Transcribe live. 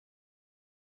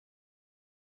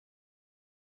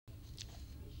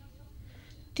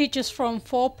Teachers from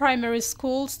 4 primary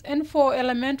schools and 4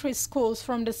 elementary schools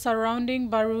from the surrounding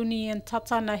Baruni and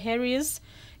Tatana areas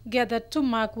gathered to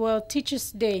mark World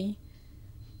Teachers' Day.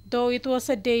 Though it was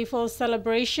a day for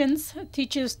celebrations,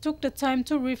 teachers took the time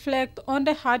to reflect on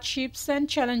the hardships and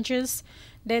challenges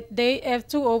that they have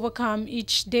to overcome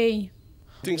each day.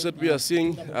 Things that we are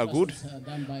seeing are good,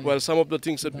 while some of the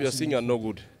things that we are seeing are no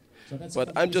good.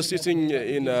 But I'm just sitting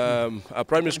in a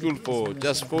primary school for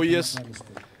just 4 years,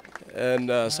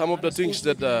 and some of the things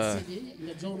that,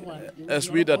 as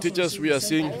we the teachers, we are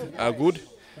seeing are good,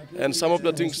 and some of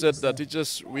the things that the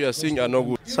teachers we are seeing are no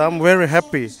good. So I'm very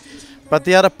happy. But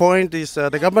the other point is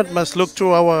the government must look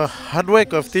to our hard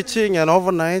work of teaching and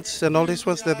overnights and all these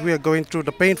ones that we are going through,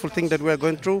 the painful thing that we are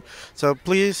going through. So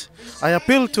please, I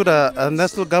appeal to the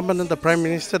national government and the Prime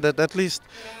Minister that at least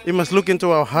he must look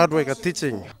into our hard work of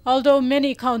teaching. Although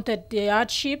many counted the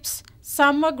hardships,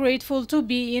 some are grateful to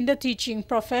be in the teaching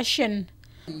profession.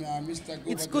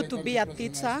 It's good to be a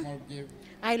teacher.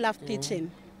 I love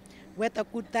teaching. With a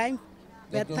good time,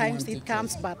 bad times it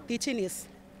comes, but teaching is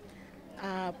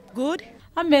good.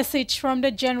 A message from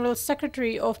the General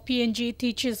Secretary of PNG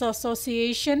Teachers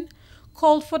Association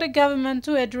called for the government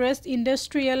to address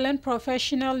industrial and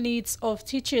professional needs of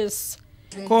teachers.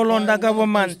 Call on the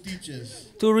government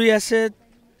to reassess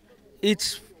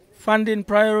its funding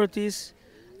priorities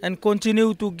and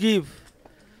continue to give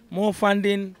more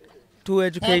funding to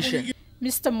education.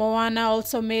 Mr. Moana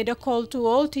also made a call to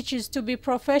all teachers to be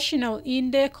professional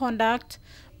in their conduct,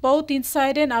 both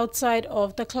inside and outside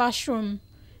of the classroom.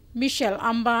 Michelle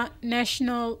Amba,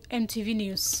 National MTV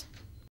News.